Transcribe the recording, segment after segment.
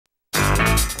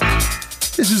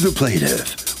This is the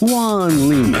plaintiff, Juan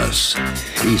Lemus.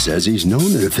 He says he's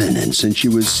known the defendant since she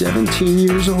was 17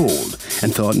 years old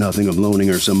and thought nothing of loaning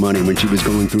her some money when she was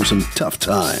going through some tough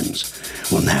times.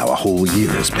 Well, now a whole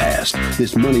year has passed.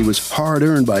 This money was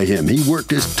hard-earned by him. He worked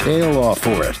his tail off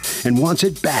for it and wants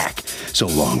it back. So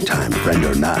longtime friend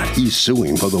or not, he's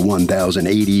suing for the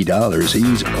 $1,080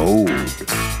 he's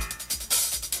owed.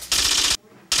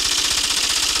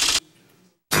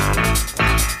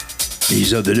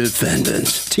 These are the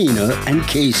defendants, Tina and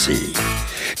Casey.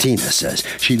 Tina says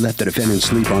she let the defendant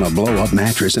sleep on a blow-up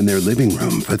mattress in their living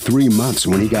room for 3 months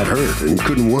when he got hurt and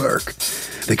couldn't work.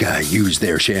 The guy used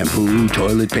their shampoo,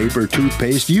 toilet paper,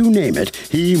 toothpaste, you name it.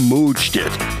 He mooched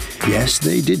it. Yes,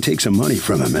 they did take some money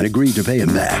from him and agreed to pay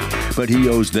him back, but he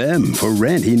owes them for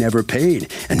rent he never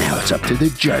paid, and now it's up to the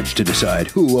judge to decide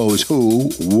who owes who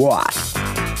what.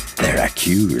 They're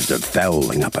accused of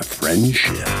fouling up a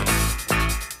friendship.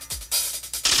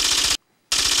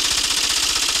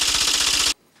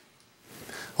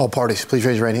 All parties, please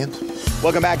raise your right hands.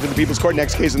 Welcome back to the People's Court.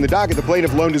 Next case in the docket. The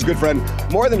plaintiff loaned his good friend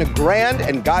more than $1,000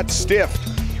 and got stiffed.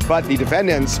 But the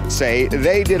defendants say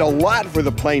they did a lot for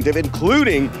the plaintiff,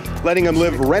 including letting him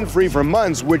live rent-free for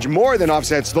months, which more than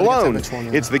offsets the loan.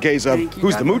 It's the case of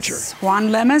who's the moocher. Juan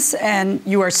Lemus, and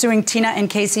you are suing Tina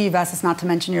and Casey, you've asked us not to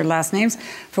mention your last names,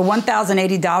 for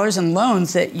 $1,080 in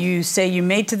loans that you say you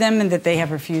made to them and that they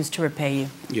have refused to repay you.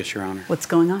 Yes, Your Honor. What's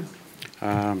going on?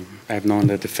 I've known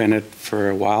the defendant for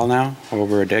a while now,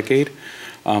 over a decade.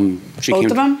 Both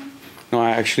of them? No,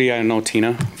 actually, I know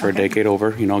Tina for a decade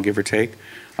over, you know, give or take.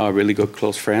 Really good,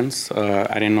 close friends.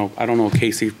 I don't know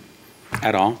Casey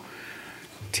at all.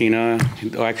 Tina,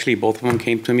 actually, both of them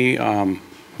came to me. You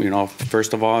know,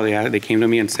 first of all, they came to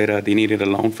me and said they needed a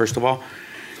loan, first of all.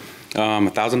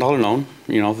 $1,000 loan,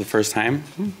 you know, the first time.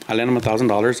 I lent them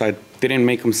 $1,000. I didn't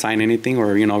make them sign anything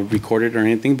or, you know, record it or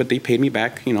anything, but they paid me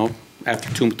back, you know. After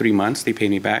 2-3 months, they paid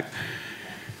me back.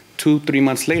 2-3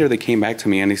 months later, they came back to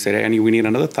me and they said, Andy, we need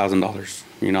another $1,000,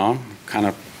 you know. Kind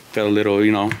of felt a little,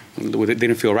 you know,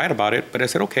 didn't feel right about it, but I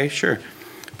said, okay, sure.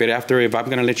 But after, if I'm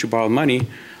gonna let you borrow money,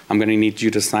 I'm gonna need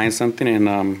you to sign something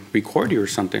and record you or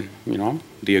something, you know.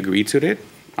 They agreed to it.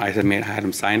 I had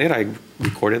them sign it, I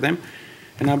recorded them,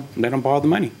 and I let them borrow the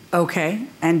money. Okay,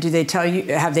 and do they tell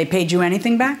you, have they paid you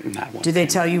anything back? Not one. Do they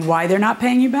tell you why they're not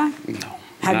paying you back? No.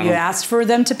 Have you asked for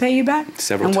them to pay you back?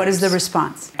 Several times. And what is the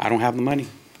response? I don't have the money.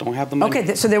 Don't have the money.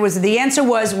 Okay, so the answer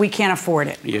was, we can't afford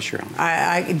it. Yes, Your Honor.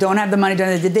 I don't have the money.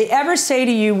 Did they ever say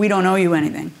to you, we don't owe you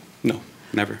anything? No,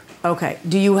 never. Okay,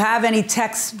 do you have any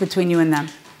texts between you and them?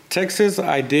 Texts,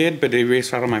 I did, but they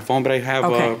erased out on my phone, but I have...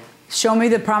 Okay, show me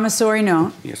the promissory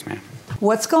note. Yes, ma'am.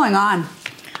 What's going on?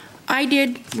 I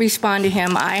did respond to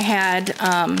him. I had,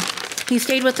 he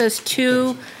stayed with us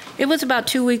it was about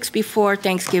 2 weeks before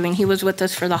Thanksgiving. He was with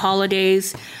us for the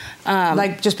holidays.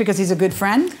 Like just because he's a good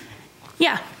friend?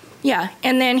 Yeah, yeah.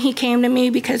 And then he came to me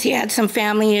because he had some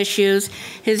family issues.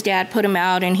 His dad put him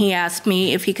out and he asked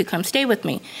me if he could come stay with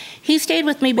me. He stayed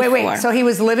with me before. Wait, so he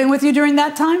was living with you during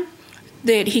that time?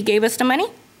 That he gave us the money?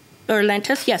 Or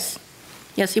lent us? Yes.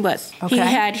 Yes, he was.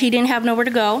 Okay. He didn't have nowhere to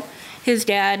go. His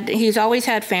dad, he's always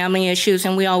had family issues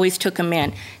and we always took him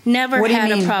in. Never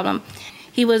had a problem.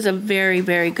 He was a very,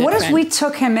 very good friend. What does we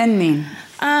took him in mean?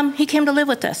 He came to live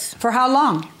with us. For how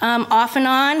long? Off and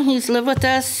on, he's lived with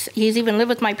us. He's even lived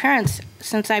with my parents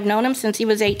since I've known him, since he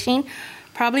was 18,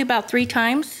 probably about 3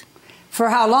 times. For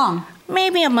how long?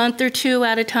 Maybe a month or 2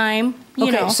 at a time.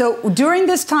 You know. So during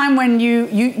this time when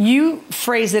you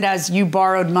phrase it as you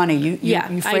borrowed money. You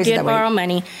I did borrow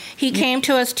money. He came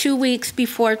to us 2 weeks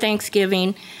before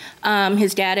Thanksgiving.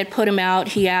 His dad had put him out.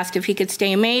 He asked if he could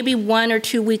stay maybe 1 or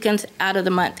 2 weekends out of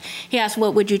the month. He asked,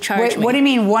 what would you charge me? What do you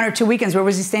mean 1 or 2 weekends? Where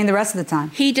was he staying the rest of the time?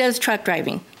 He does truck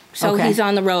driving, so he's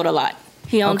on the road a lot.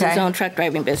 He owns his own truck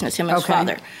driving business, him and his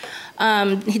father.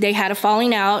 They had a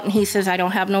falling out, and he says, I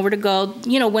don't have nowhere to go,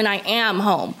 you know, when I am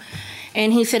home.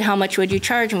 And he said, how much would you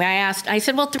charge me? I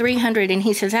said, well, $300, and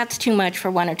he says, that's too much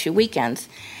for 1 or 2 weekends.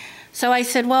 So I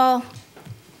said, well,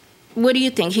 what do you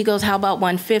think? He goes, how about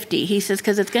 $150? He says,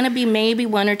 because it's going to be maybe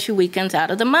 1 or 2 weekends out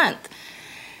of the month.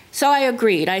 So I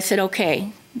agreed. I said,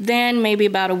 okay. Then maybe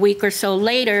about a week or so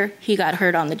later, he got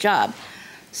hurt on the job.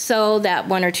 So that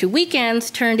 1 or 2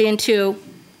 weekends turned into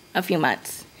a few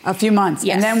months. A few months.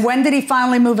 Yes. And then when did he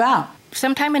finally move out?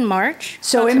 Sometime in March.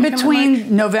 So in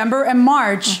between November and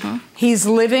March, he's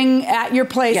living at your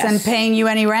place and paying you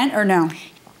any rent or no?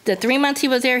 The 3 months he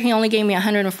was there, he only gave me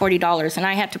 $140, and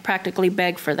I had to practically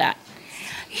beg for that.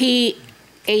 He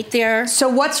ate there. So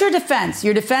what's your defense?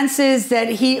 Your defense is that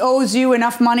he owes you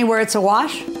enough money where it's a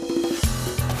wash?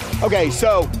 Okay,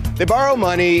 so They borrow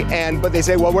money, but they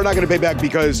say, well, we're not going to pay back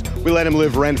because we let him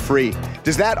live rent-free.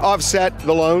 Does that offset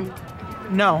the loan?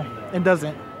 No, it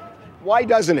doesn't. Why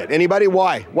doesn't it? Anybody?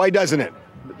 Why? Why doesn't it?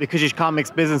 Because you can't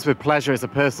mix business with pleasure. It's a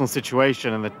personal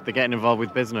situation, and they're getting involved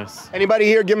with business. Anybody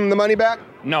here give them the money back?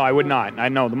 No, I would not. I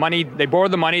know the money, they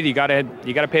borrowed the money, you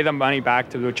gotta pay the money back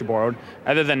to what you borrowed.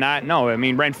 Other than that, no. I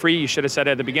mean, rent-free, you should have said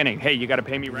at the beginning, hey, you gotta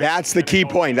pay me rent. That's the key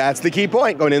point. That's the key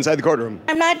point going inside the courtroom.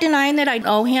 I'm not denying that I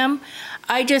owe him.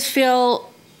 I just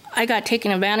feel I got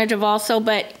taken advantage of also,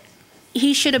 but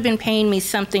he should have been paying me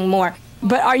something more.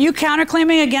 But are you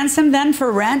counterclaiming against him then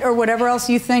for rent or whatever else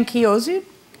you think he owes you?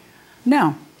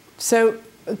 No. So,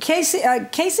 Casey? Hi,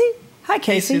 Casey.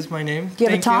 Casey is my name. Do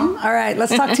you have a tongue? All right,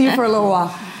 let's talk to you for a little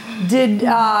while.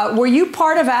 Were you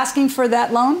part of asking for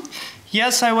that loan?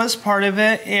 Yes, I was part of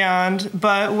it,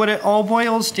 but what it all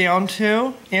boils down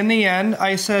to, in the end,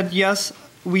 I said, yes,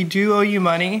 we do owe you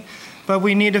money, but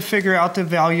we need to figure out the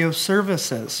value of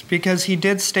services because he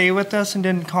did stay with us and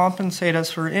didn't compensate us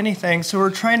for anything. So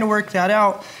we're trying to work that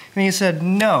out. And he said,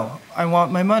 no, I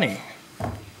want my money.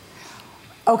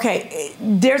 Okay,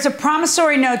 there's a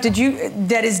promissory note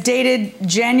that is dated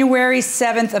January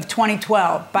 7th of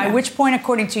 2012, by which point,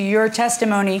 according to your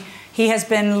testimony, he has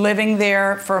been living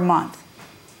there for a month.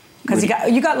 Because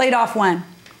you got laid off when?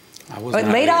 I was not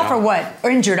laid off or what? Or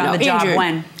injured on the job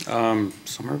when?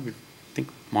 Somewhere, I think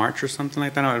March or something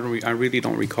like that. I really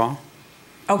don't recall.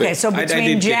 Okay, but so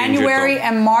between January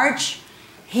and March,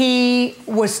 he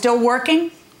was still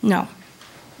working? No.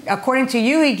 According to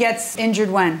you, he gets injured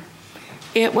when?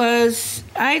 It was,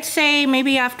 I'd say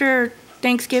maybe after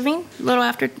Thanksgiving, a little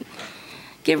after,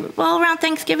 around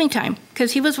Thanksgiving time,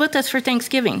 because he was with us for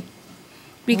Thanksgiving.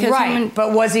 Right,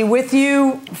 but was he with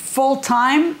you full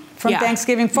time from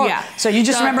Thanksgiving forward? Yeah. So you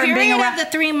just remember him being around? The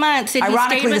 3 months.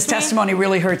 Ironically, this testimony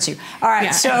really hurts you. All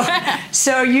right,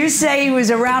 so you say he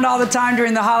was around all the time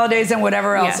during the holidays and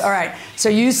whatever else. Yes. All right, so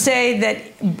you say that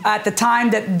at the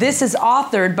time that this is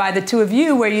authored by the two of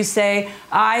you, where you say,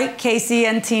 I, Casey,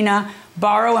 and Tina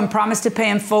borrow and promise to pay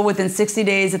in full within 60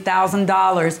 days,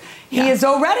 $1,000. He is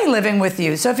already living with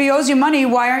you. So if he owes you money,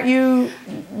 why aren't you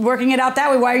working it out that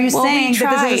way? Why are you saying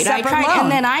that this is a separate loan?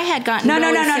 And then I had gotten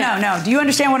No. Do you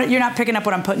understand what you're not picking up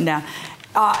what I'm putting down?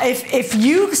 If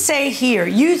you say here,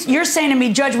 you're saying to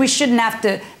me, Judge, we shouldn't have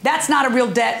to, that's not a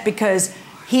real debt because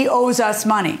he owes us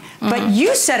money. Mm-hmm. But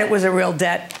you said it was a real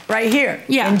debt right here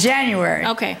in January.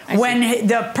 Okay. When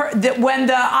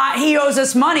he owes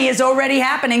us money is already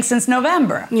happening since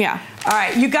November. Yeah. All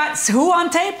right. You got who on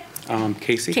tape?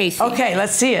 Casey. Okay,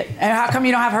 let's see it. And how come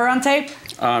you don't have her on tape?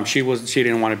 She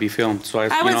didn't want to be filmed, so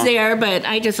I was there, but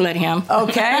I just let him.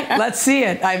 Okay, let's see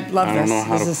it. I love this.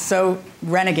 This is so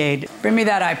renegade. Bring me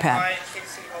that iPad.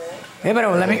 Hey, but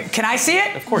can I see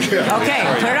it? Of course you can. Okay,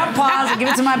 put it on pause and give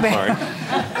it to my baby.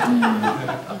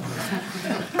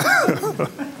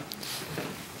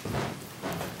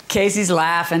 Casey's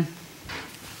laughing.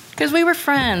 Because we were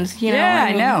friends, you know. Yeah,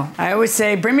 I know. I always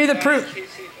say, bring me the proof.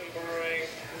 Casey from borrowing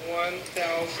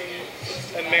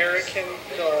 1,000 American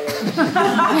dollars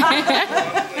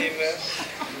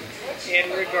in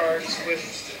regards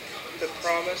with the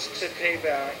promise to pay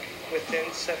back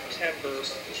within September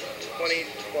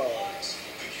 2012.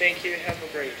 Thank you. Have a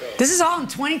great day. This is all in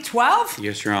 2012?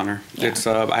 Yes, Your Honor. Yeah. It's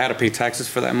I had to pay taxes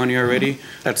for that money already.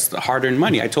 That's the hard-earned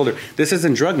money. I told her, this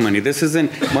isn't drug money. This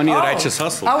isn't money that I just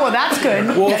hustled. Oh, well, that's good.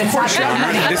 Well, of course, Your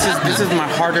Honor. This is my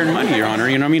hard-earned money, Your Honor.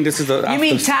 You know what I mean? This is the... You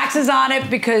mean taxes on it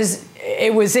because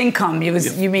it was income. You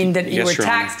mean that you were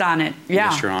taxed on it. Yeah.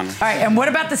 Yes, Your Honor. All right, and what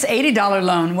about this $80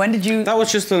 loan? When did you... That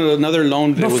was just another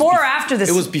loan. Before or after this?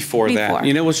 It was before that.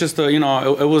 You know, it was just it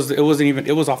wasn't even,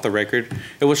 it was off the record.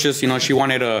 It was just, she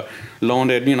wanted a loan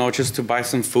that, just to buy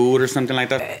some food or something like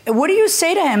that. What do you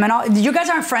say to him? And you guys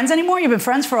aren't friends anymore? You've been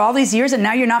friends for all these years and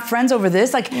now you're not friends over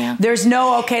this? There's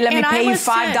no, okay, let me pay you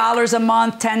 $5 a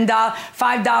month,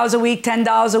 $5 a week,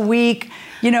 $10 a week.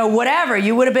 Whatever.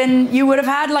 You would have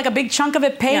had like a big chunk of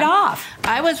it paid off.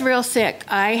 I was real sick.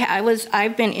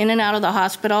 I've been in and out of the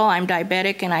hospital. I'm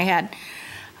diabetic and I had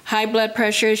high blood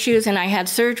pressure issues and I had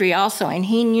surgery also. And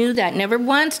he knew that. Never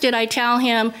once did I tell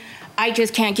him, I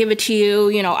just can't give it to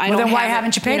you. Then why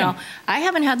haven't you paid him? I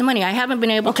haven't had the money. I haven't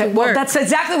been able to work. Well, that's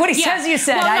exactly what he says you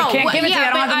said. I can't give it to you. I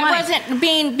don't have the money. I wasn't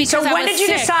being because I was sick. So when did you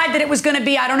decide that it was going to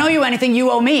be, I don't owe you anything, you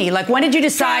owe me? Like, when did you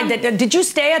decide that, did you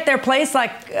stay at their place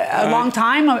like a long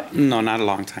time? No, not a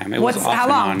long time. It was off how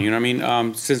and long? on, you know what I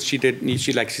mean? Since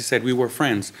like she said, we were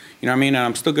friends. You know what I mean? And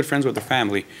I'm still good friends with the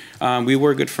family. We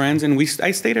were good friends and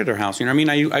I stayed at her house. You know what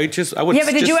I mean? I would. Yeah,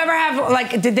 but did you ever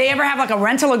have, did they ever have like a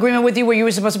rental agreement with you where you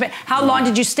were supposed to pay? How long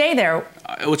did you stay there?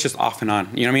 It was just off and on.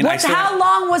 You know what I mean? How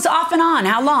long was off and on?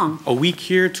 How long? A week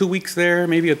here, 2 weeks there,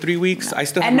 maybe 3 weeks. I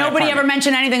still have and my nobody apartment. ever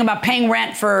mentioned anything about paying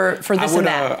rent for this and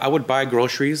that? I would buy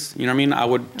groceries. You know what I mean? I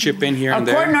would chip in here and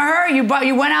there. According to her,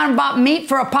 you went out and bought meat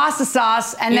for a pasta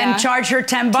sauce and then charged her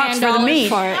 $10 for the meat.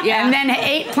 For it, yeah. And then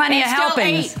ate plenty of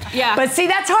helpings. Yeah. But see,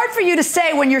 that's hard for you to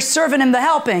say when you're serving him the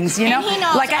helpings, you know? And he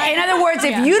knows in other words,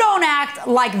 if you don't act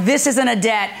like this isn't a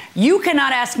debt, you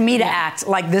cannot ask me to act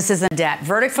like this isn't a debt.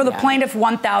 Verdict for the plaintiff,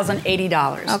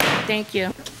 $1,080. Okay, thank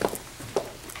you.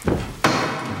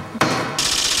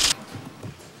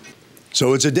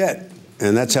 So it's a debt,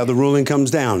 and that's how the ruling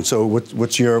comes down. So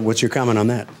what's your comment on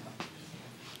that?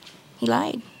 He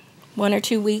lied. 1 or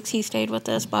 2 weeks he stayed with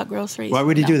us, bought groceries. Why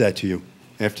would he do that to you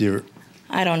after you're...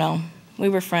 I don't know. We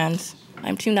were friends.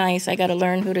 I'm too nice. I got to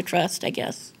learn who to trust, I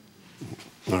guess.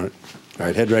 All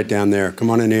right, head right down there.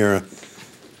 Come on in here.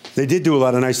 They did do a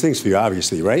lot of nice things for you,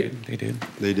 obviously, right? They did.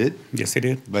 They did? Yes, they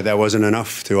did. But that wasn't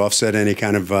enough to offset any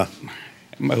kind of... It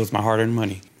was my hard-earned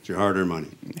money. It's your hard-earned money.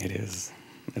 It is.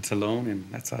 It's a loan, and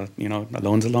that's a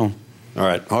loan's a loan. All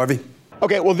right, Harvey?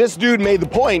 Okay, well, this dude made the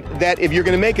point that if you're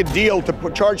going to make a deal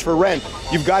to charge for rent,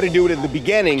 you've got to do it at the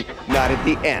beginning, not at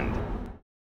the end.